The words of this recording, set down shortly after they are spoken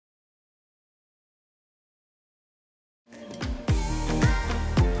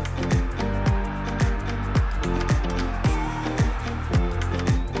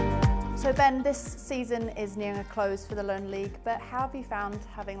So Ben, this season is nearing a close for the Lone League, but how have you found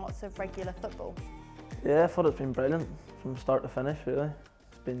having lots of regular football? Yeah, I thought it's been brilliant from start to finish really.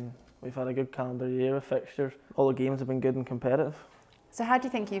 We've had a good calendar year of fixtures. All the games have been good and competitive. So how do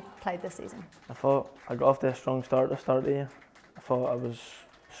you think you've played this season? I thought I got off to a strong start to start the year. I thought I was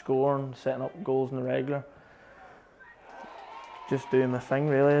scoring, setting up goals in the regular. Just doing my thing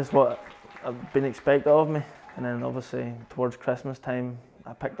really is what I've been expected of me. And then obviously towards Christmas time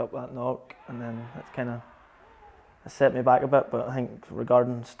I picked up that knock and then it set me back a bit, but I think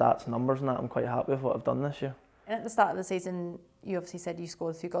regarding stats, numbers and that, I'm quite happy with what I've done this year. And at the start of the season you obviously said you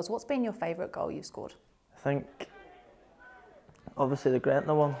scored a few goals. What's been your favourite goal you've scored? I think obviously the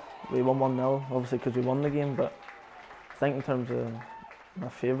Gretna one, we won 1-0 obviously because we won the game, but I think in terms of my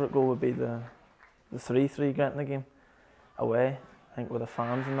favourite goal would be the 3-3 Gretna game away, I think with the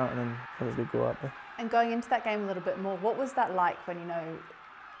fans and that, and then it was a good goal up there. And going into that game a little bit more, what was that like when you know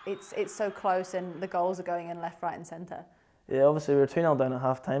it's so close and the goals are going in left, right and centre? Yeah, obviously we were 2-0 down at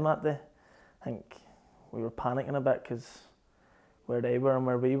half time that day. I think we were panicking a bit because where they were and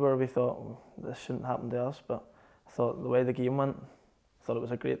where we were, we thought this shouldn't happen to us, but I thought the way the game went, I thought it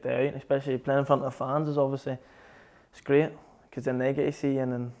was a great day out, especially playing in front of the fans is obviously, it's great because then they get to see you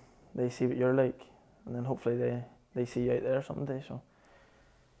and then they see what you're like and then hopefully they see you out there someday. So.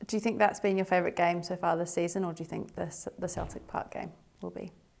 Do you think that's been your favourite game so far this season, or do you think the Celtic Park game will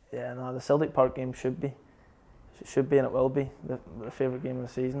be? Yeah, no, the Celtic Park game should be. It should be and it will be the favourite game of the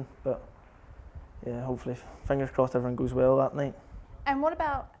season. But yeah, hopefully, fingers crossed everything goes well that night. And what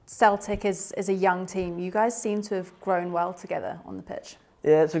about Celtic as a young team? You guys seem to have grown well together on the pitch.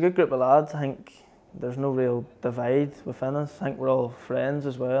 Yeah, it's a good group of lads. I think there's no real divide within us. I think we're all friends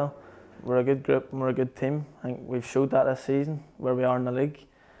as well. We're a good group and we're a good team. I think we've showed that this season, where we are in the league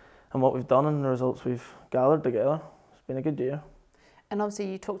and what we've done and the results we've gathered together. It's been a good year. And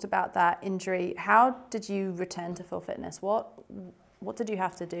obviously you talked about that injury. How did you return to full fitness? What did you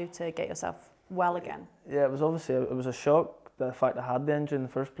have to do to get yourself well again? Yeah, it was a shock, the fact I had the injury in the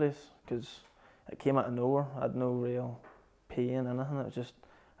first place, because it came out of nowhere. I had no real pain, anything. It was just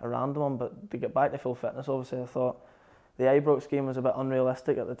a random one. But to get back to full fitness, obviously I thought the Ibrox game was a bit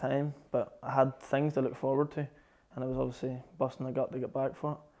unrealistic at the time, but I had things to look forward to, and I was obviously busting the gut to get back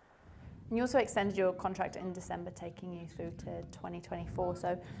for it. And you also extended your contract in December, taking you through to 2024,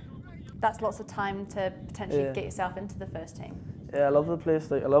 so that's lots of time to potentially get yourself into the first team. Yeah, I love the place.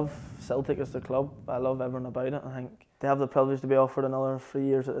 Like, I love Celtic as the club. I love everything about it. I think to have the privilege to be offered another 3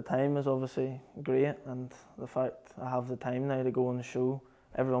 years at the time is obviously great, and the fact I have the time now to go and show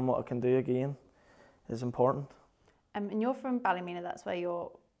everyone what I can do again is important. And you're from Ballymena, that's where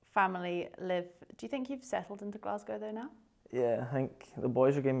your family live. Do you think you've settled into Glasgow though now? Yeah, I think the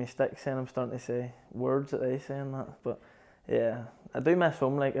boys are giving me sticks saying I'm starting to say words that they say and that. But yeah, I do miss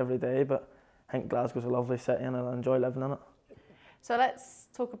home like every day, but I think Glasgow's a lovely city and I enjoy living in it. So let's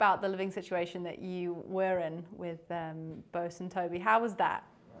talk about the living situation that you were in with Boss and Toby. How was that?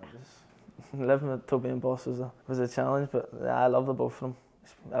 Living with Toby and Boss was a challenge, but yeah, I love the both of them.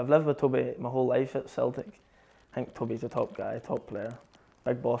 I've lived with Toby my whole life at Celtic. I think Toby's a top guy, top player.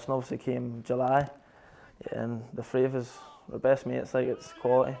 Big Boston obviously came July, and the three of us were best mates. Like, it's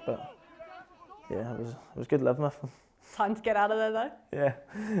quality, but yeah, it was good living with them. Time to get out of there though.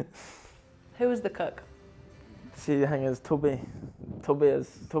 Yeah. Who was the cook? See, the thing is, Toby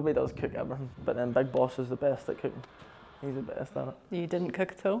does cook everything, but then Big Boss is the best at cooking. He's the best at it. You didn't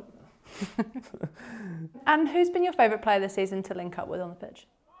cook at all. And who's been your favourite player this season to link up with on the pitch?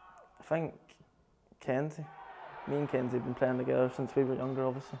 I think Kenzie. Me and Kenzie have been playing together since we were younger,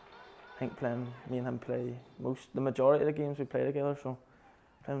 obviously. I think me and him play the majority of the games we play together, so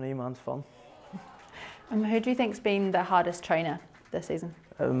playing with man's fun. And who do you think's been the hardest trainer this season?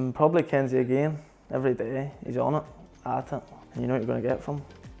 Probably Kenzie again. Every day he's on it, at it, and you know what you're going to get from him.